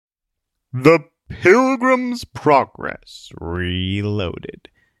The Pilgrim's Progress Reloaded.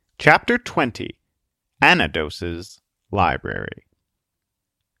 Chapter 20. Anodos' Library.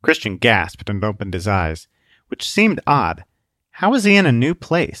 Christian gasped and opened his eyes, which seemed odd. How was he in a new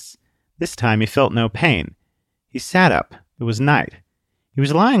place? This time he felt no pain. He sat up. It was night. He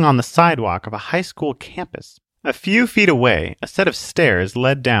was lying on the sidewalk of a high school campus. A few feet away, a set of stairs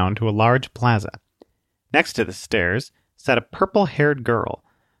led down to a large plaza. Next to the stairs sat a purple-haired girl.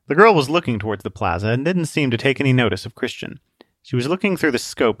 The girl was looking towards the plaza and didn't seem to take any notice of Christian. She was looking through the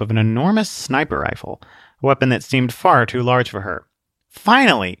scope of an enormous sniper rifle, a weapon that seemed far too large for her.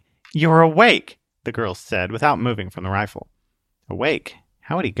 "Finally! You're awake!" the girl said without moving from the rifle. Awake?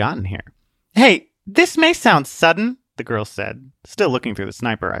 How had he gotten here? "Hey, this may sound sudden," the girl said, still looking through the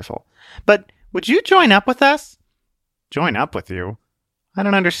sniper rifle. "But would you join up with us?" "Join up with you? I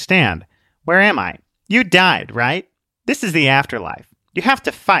don't understand. Where am I? You died, right? This is the afterlife. You have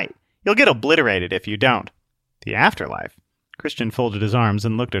to fight. You'll get obliterated if you don't." The afterlife? Christian folded his arms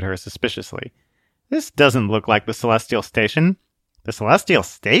and looked at her suspiciously. "This doesn't look like the Celestial Station." "The Celestial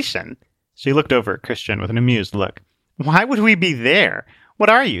Station?" She looked over at Christian with an amused look. "Why would we be there? What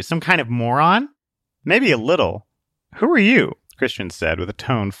are you, some kind of moron?" "Maybe a little. Who are you?" Christian said with a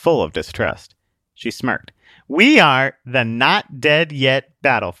tone full of distrust. She smirked. "We are the Not Dead Yet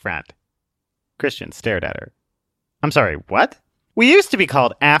Battlefront." Christian stared at her. "I'm sorry, what?" "We used to be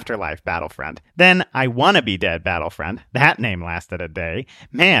called Afterlife Battlefront. Then I Wanna Be Dead Battlefront. That name lasted a day.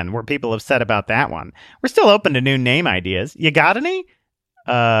 Man, were people upset about that one. We're still open to new name ideas. You got any?"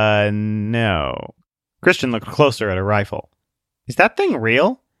 No. Christian looked closer at her rifle. "Is that thing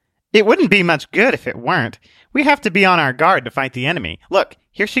real?" "It wouldn't be much good if it weren't. We have to be on our guard to fight the enemy. Look,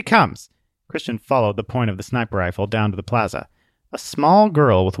 here she comes." Christian followed the point of the sniper rifle down to the plaza. A small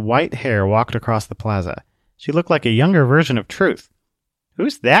girl with white hair walked across the plaza. She looked like a younger version of Truth.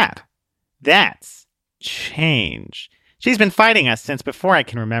 "Who's that?" "That's Change. She's been fighting us since before I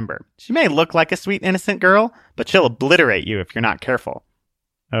can remember. She may look like a sweet, innocent girl, but she'll obliterate you if you're not careful."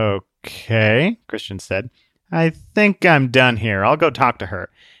 "Okay," Christian said. "I think I'm done here. I'll go talk to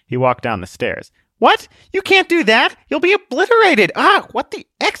her." He walked down the stairs. "What? You can't do that! You'll be obliterated! Ah, what the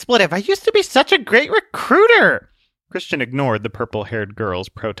expletive! I used to be such a great recruiter!" Christian ignored the purple-haired girl's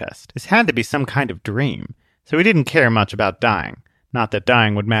protest. This had to be some kind of dream, so he didn't care much about dying. Not that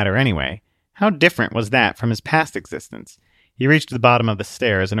dying would matter anyway. How different was that from his past existence? He reached the bottom of the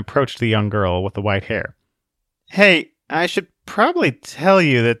stairs and approached the young girl with the white hair. "Hey, I should probably tell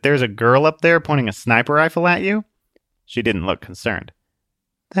you that there's a girl up there pointing a sniper rifle at you." She didn't look concerned.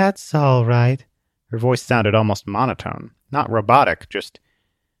 "That's all right." Her voice sounded almost monotone. Not robotic, just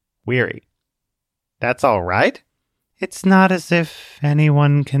weary. "That's all right?" "It's not as if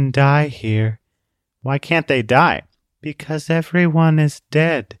anyone can die here." "Why can't they die?" "Because everyone is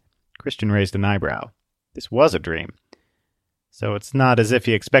dead." Christian raised an eyebrow. This was a dream. So it's not as if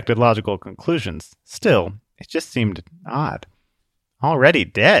he expected logical conclusions. Still, it just seemed odd. Already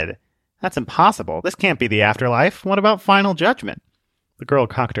dead? That's impossible. This can't be the afterlife. What about final judgment? The girl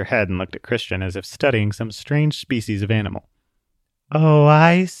cocked her head and looked at Christian as if studying some strange species of animal. "Oh,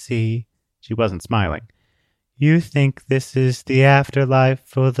 I see." She wasn't smiling. "You think this is the afterlife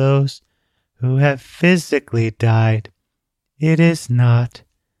for those who have physically died. It is not.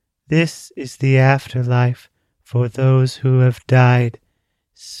 This is the afterlife for those who have died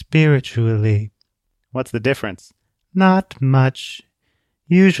spiritually." "What's the difference?" "Not much.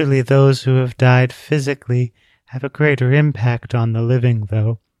 Usually those who have died physically have a greater impact on the living,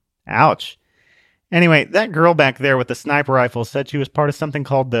 though." "Ouch. Anyway, that girl back there with the sniper rifle said she was part of something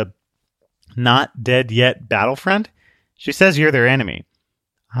called the Not Dead Yet Battlefront. She says you're their enemy."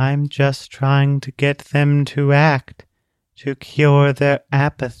 "I'm just trying to get them to act, to cure their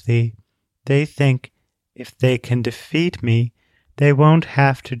apathy. They think if they can defeat me, they won't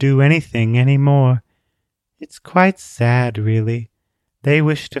have to do anything anymore. It's quite sad, really. They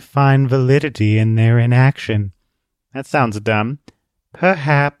wish to find validity in their inaction." "That sounds dumb."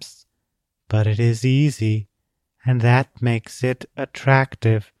 "Perhaps, but it is easy, and that makes it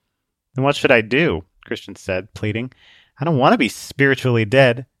attractive." "Then what should I do?" Christian said, pleading. "I don't want to be spiritually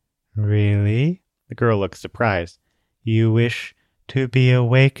dead." "Really?" The girl looked surprised. "You wish to be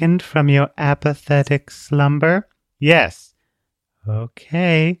awakened from your apathetic slumber?" "Yes."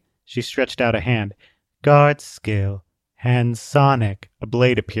 "Okay." She stretched out a hand. "Guard skill. Hand sonic." A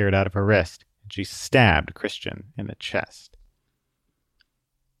blade appeared out of her wrist, and she stabbed Christian in the chest.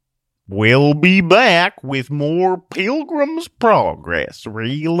 We'll be back with more Pilgrim's Progress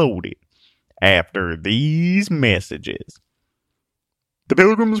Reloaded after these messages. The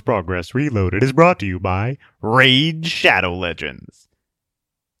Pilgrim's Progress Reloaded is brought to you by Raid Shadow Legends.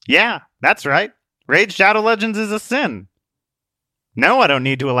 Yeah, that's right. Raid Shadow Legends is a sin. No, I don't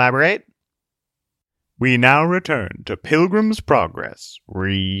need to elaborate. We now return to Pilgrim's Progress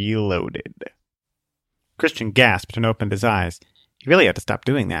Reloaded. Christian gasped and opened his eyes. He really had to stop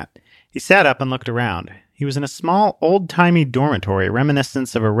doing that. He sat up and looked around. He was in a small, old-timey dormitory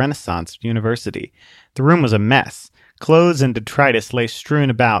reminiscent of a Renaissance university. The room was a mess. Clothes and detritus lay strewn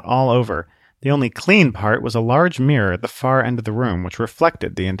about all over. The only clean part was a large mirror at the far end of the room, which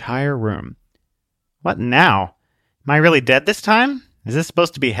reflected the entire room. What now? Am I really dead this time? Is this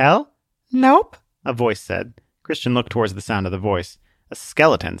supposed to be hell? Nope, a voice said. Christian looked towards the sound of the voice. A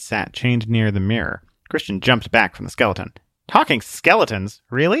skeleton sat chained near the mirror. Christian jumped back from the skeleton. Talking skeletons?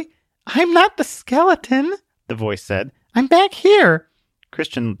 Really? I'm not the skeleton, the voice said. I'm back here.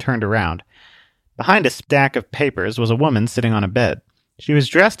 Christian turned around. Behind a stack of papers was a woman sitting on a bed. She was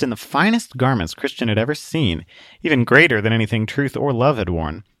dressed in the finest garments Christian had ever seen, even greater than anything Truth or Love had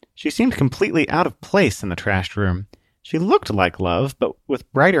worn. She seemed completely out of place in the trashed room. She looked like Love, but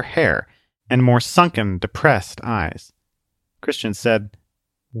with brighter hair and more sunken, depressed eyes. Christian said,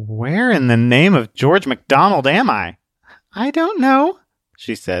 Where in the name of George MacDonald am I? I don't know,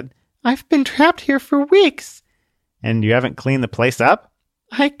 she said. I've been trapped here for weeks. And you haven't cleaned the place up?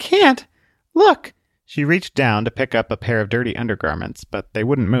 I can't. Look. She reached down to pick up a pair of dirty undergarments, but they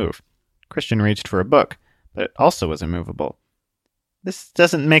wouldn't move. Christian reached for a book, but it also was immovable. This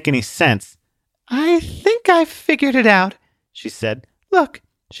doesn't make any sense. I think I've figured it out, she said. Look.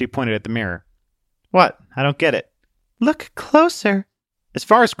 She pointed at the mirror. What? I don't get it. Look closer. As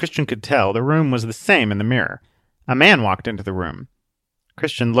far as Christian could tell, the room was the same in the mirror. A man walked into the room.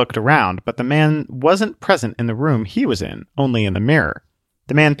 Christian looked around, but the man wasn't present in the room he was in, only in the mirror.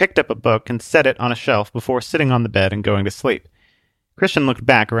 The man picked up a book and set it on a shelf before sitting on the bed and going to sleep. Christian looked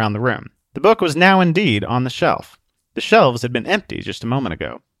back around the room. The book was now indeed on the shelf. The shelves had been empty just a moment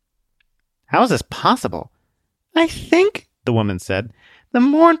ago. How is this possible? I think, the woman said, the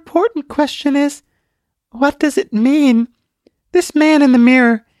more important question is, what does it mean? This man in the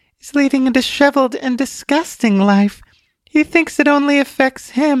mirror is leading a disheveled and disgusting life. He thinks it only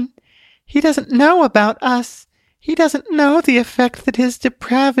affects him. He doesn't know about us. He doesn't know the effect that his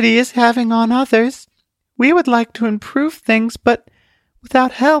depravity is having on others. We would like to improve things, but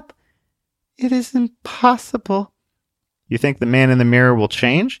without help, it is impossible. You think the man in the mirror will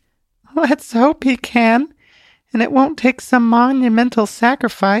change? Let's hope he can, and it won't take some monumental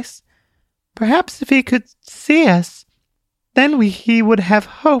sacrifice. Perhaps if he could see us, then he would have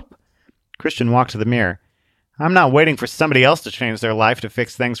hope. Christian walked to the mirror. I'm not waiting for somebody else to change their life to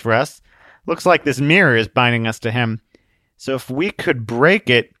fix things for us. Looks like this mirror is binding us to him. So if we could break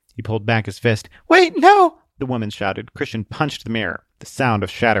it... He pulled back his fist. Wait, no! The woman shouted. Christian punched the mirror. The sound of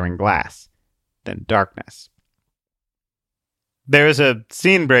shattering glass. Then darkness. There's a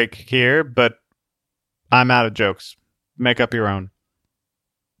scene break here, but I'm out of jokes. Make up your own.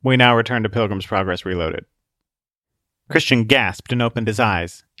 We now return to Pilgrim's Progress Reloaded. Christian gasped and opened his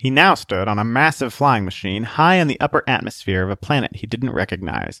eyes. He now stood on a massive flying machine high in the upper atmosphere of a planet he didn't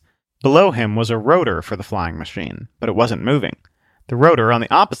recognize. Below him was a rotor for the flying machine, but it wasn't moving. The rotor on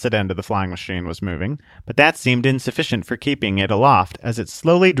the opposite end of the flying machine was moving, but that seemed insufficient for keeping it aloft as it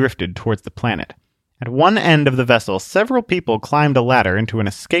slowly drifted towards the planet. At one end of the vessel, several people climbed a ladder into an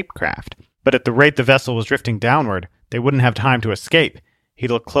escape craft, but at the rate the vessel was drifting downward, they wouldn't have time to escape. He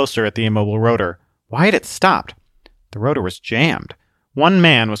looked closer at the immobile rotor. Why had it stopped? The rotor was jammed. One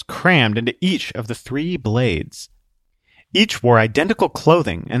man was crammed into each of the 3 blades. Each wore identical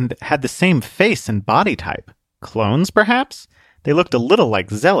clothing and had the same face and body type. Clones, perhaps? They looked a little like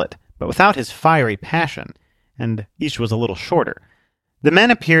Zealot, but without his fiery passion, and each was a little shorter. The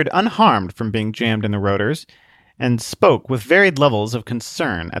men appeared unharmed from being jammed in the rotors, and spoke with varied levels of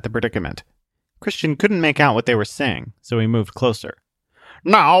concern at the predicament. Christian couldn't make out what they were saying, so he moved closer.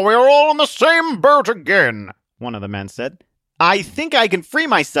 Now we're all in the same boat again, one of the men said. I think I can free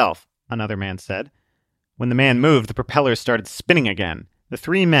myself, another man said. When the man moved, the propellers started spinning again. The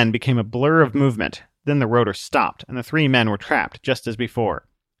 3 men became a blur of movement. Then the rotor stopped, and the 3 men were trapped, just as before.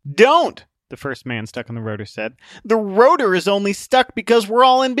 Don't! The first man stuck in the rotor said. The rotor is only stuck because we're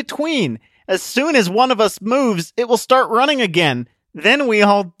all in between. As soon as one of us moves, it will start running again. Then we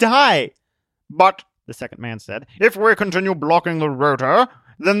all die. But, the second man said, if we continue blocking the rotor,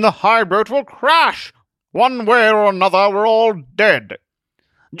 then the high boat will crash. One way or another, we're all dead.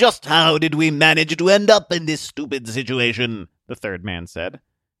 Just how did we manage to end up in this stupid situation? The third man said.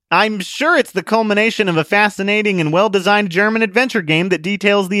 I'm sure it's the culmination of a fascinating and well-designed German adventure game that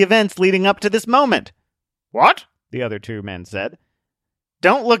details the events leading up to this moment. What? The other 2 men said.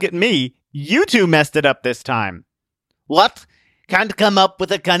 Don't look at me. You 2 messed it up this time. What? Can't come up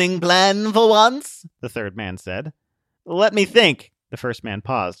with a cunning plan for once? The third man said. Let me think. The first man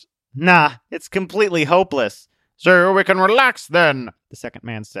paused. Nah, it's completely hopeless. So we can relax then, The second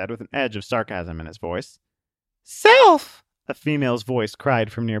man said with an edge of sarcasm in his voice. Self! A female's voice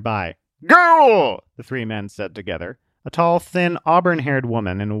cried from nearby. Go! The three men said together. A tall, thin, auburn-haired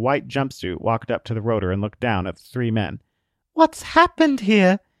woman in a white jumpsuit walked up to the rotor and looked down at the three men. What's happened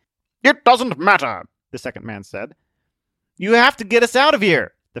here? It doesn't matter, The second man said. You have to get us out of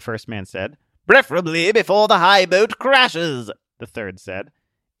here, the first man said. Preferably before the high boat crashes, The third said.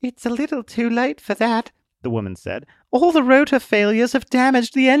 It's a little too late for that, the woman said. All the rotor failures have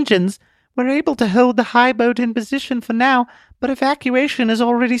damaged the engines. We're able to hold the high boat in position for now, but evacuation has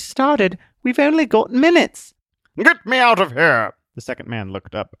already started. We've only got minutes. Get me out of here! The second man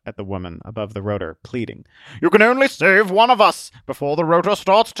looked up at the woman above the rotor, pleading. You can only save one of us before the rotor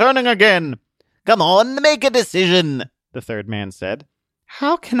starts turning again. Come on, make a decision, The third man said.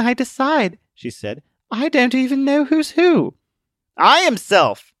 How can I decide? She said. I don't even know who's who. I am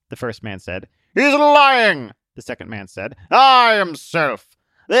Self, the first man said. He's lying, The second man said. I am Self.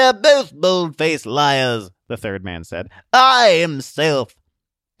 They're both bold-faced liars, The third man said. I am Self.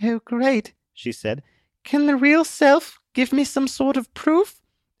 Oh, great, she said. Can the real Self give me some sort of proof?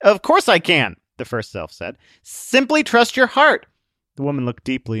 Of course I can, the first Self said. Simply trust your heart. The woman looked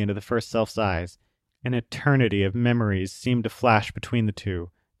deeply into the first Self's eyes. An eternity of memories seemed to flash between the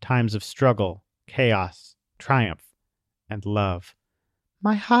two, times of struggle, chaos, triumph, and love.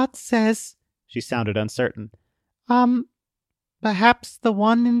 My heart says, she sounded uncertain. Perhaps the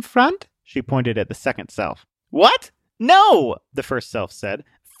one in front? She pointed at the second Self. What? No, the first Self said.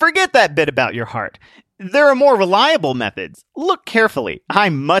 Forget that bit about your heart. There are more reliable methods. Look carefully.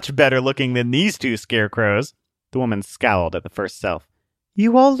 I'm much better looking than these two scarecrows. The woman scowled at the first Self.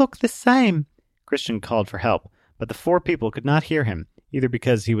 You all look the same. Christian called for help, but the four people could not hear him, either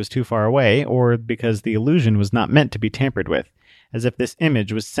because he was too far away or because the illusion was not meant to be tampered with, as if this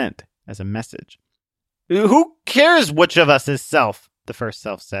image was sent as a message. Who cares which of us is Self? The first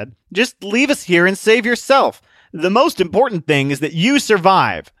Self said. Just leave us here and save yourself. The most important thing is that you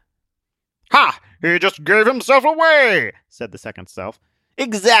survive. Ha! He just gave himself away, said the second Self.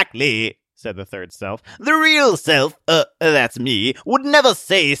 Exactly, said the third Self. The real Self, that's me, would never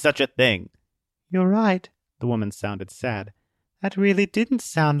say such a thing. You're right, the woman sounded sad. That really didn't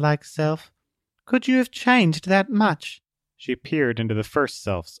sound like Self. Could you have changed that much? She peered into the first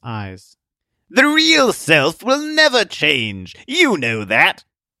Self's eyes. The real Self will never change. You know that.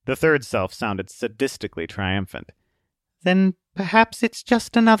 The third Self sounded sadistically triumphant. Then perhaps it's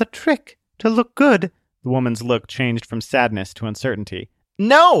just another trick to look good. The woman's look changed from sadness to uncertainty.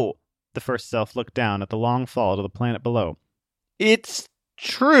 No! The first Self looked down at the long fall to the planet below. It's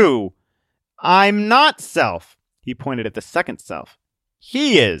true. I'm not Self. He pointed at the second Self.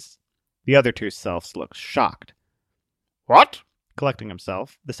 He is. The other two Selves looked shocked. What? Collecting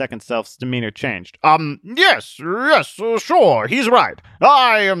himself, the second Self's demeanor changed. Yes, sure, he's right.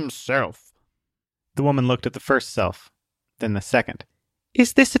 I am Self. The woman looked at the first Self, then the second.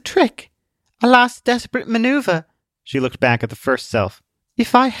 Is this a trick? A last desperate maneuver? She looked back at the first Self.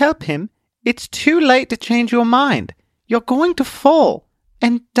 If I help him, it's too late to change your mind. You're going to fall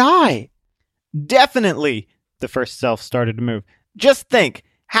and die. Definitely, the first Self started to move. Just think,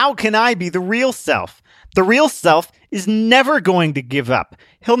 how can I be the real Self? The real Self is never going to give up.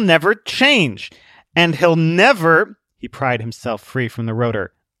 He'll never change. And he'll never, he pried himself free from the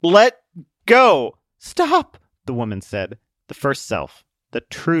rotor, let go. Stop, the woman said. The first Self, the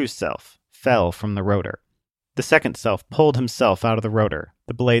true Self, fell from the rotor. The second Self pulled himself out of the rotor.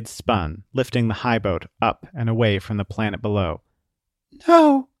 The blade spun, lifting the high boat up and away from the planet below.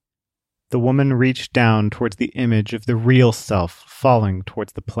 No. The woman reached down towards the image of the real Self falling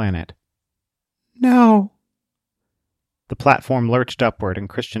towards the planet. No. The platform lurched upward and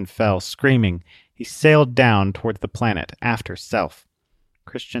Christian fell, screaming. He sailed down towards the planet after Self.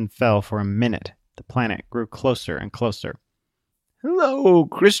 Christian fell for a minute. The planet grew closer and closer. Hello,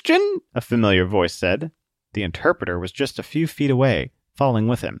 Christian, a familiar voice said. The interpreter was just a few feet away, falling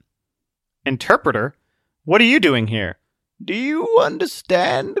with him. Interpreter? What are you doing here? Do you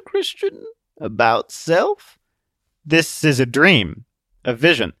understand, Christian, about Self? This is a dream, a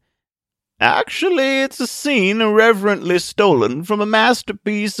vision. Actually, it's a scene irreverently stolen from a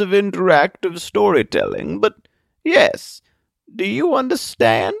masterpiece of interactive storytelling, but yes, do you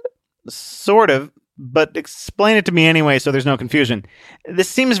understand? Sort of, but explain it to me anyway so there's no confusion. This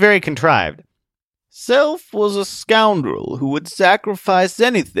seems very contrived. Self was a scoundrel who would sacrifice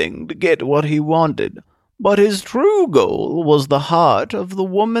anything to get what he wanted, but his true goal was the heart of the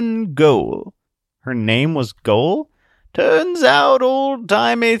woman Goal. Her name was Goal? Turns out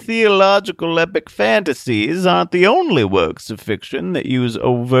old-timey theological epic fantasies aren't the only works of fiction that use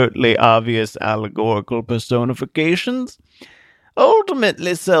overtly obvious allegorical personifications.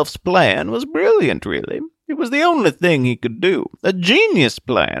 Ultimately, Self's plan was brilliant, really. It was the only thing he could do. A genius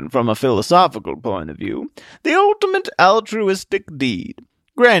plan from a philosophical point of view. The ultimate altruistic deed.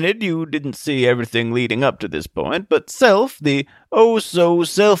 Granted, you didn't see everything leading up to this point, but Self, the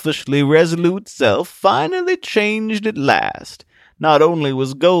oh-so-selfishly resolute Self, finally changed at last. Not only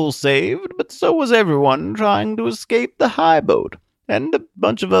was goal saved, but so was everyone trying to escape the high boat. And a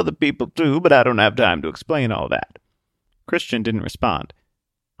bunch of other people, too, but I don't have time to explain all that. Christian didn't respond.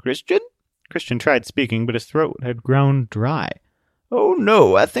 Christian? Christian tried speaking, but his throat had grown dry. Oh,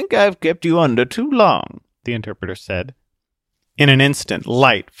 no, I think I've kept you under too long, the interpreter said. In an instant,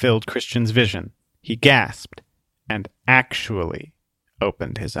 light filled Christian's vision. He gasped and actually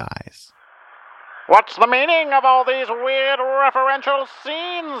opened his eyes. What's the meaning of all these weird referential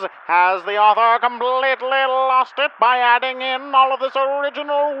scenes? Has the author completely lost it by adding in all of this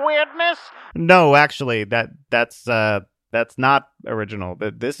original weirdness? No, actually, that's not original.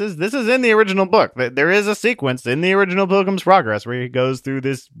 This is in the original book. There is a sequence in the original Pilgrim's Progress where he goes through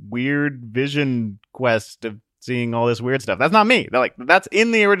this weird vision quest of seeing all this weird stuff. That's not me. That's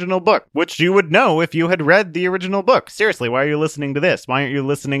in the original book, which you would know if you had read the original book. Seriously, why are you listening to this? Why aren't you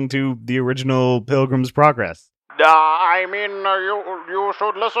listening to the original Pilgrim's Progress? You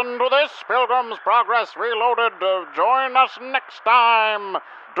should listen to this Pilgrim's Progress Reloaded. Join us next time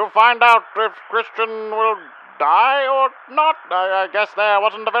to find out if Christian will die or not. I guess there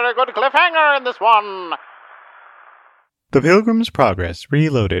wasn't a very good cliffhanger in this one. The Pilgrim's Progress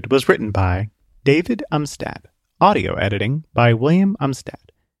Reloaded was written by David Umstad, audio editing by William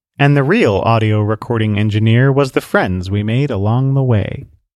Umstad, and the real audio recording engineer was the friends we made along the way.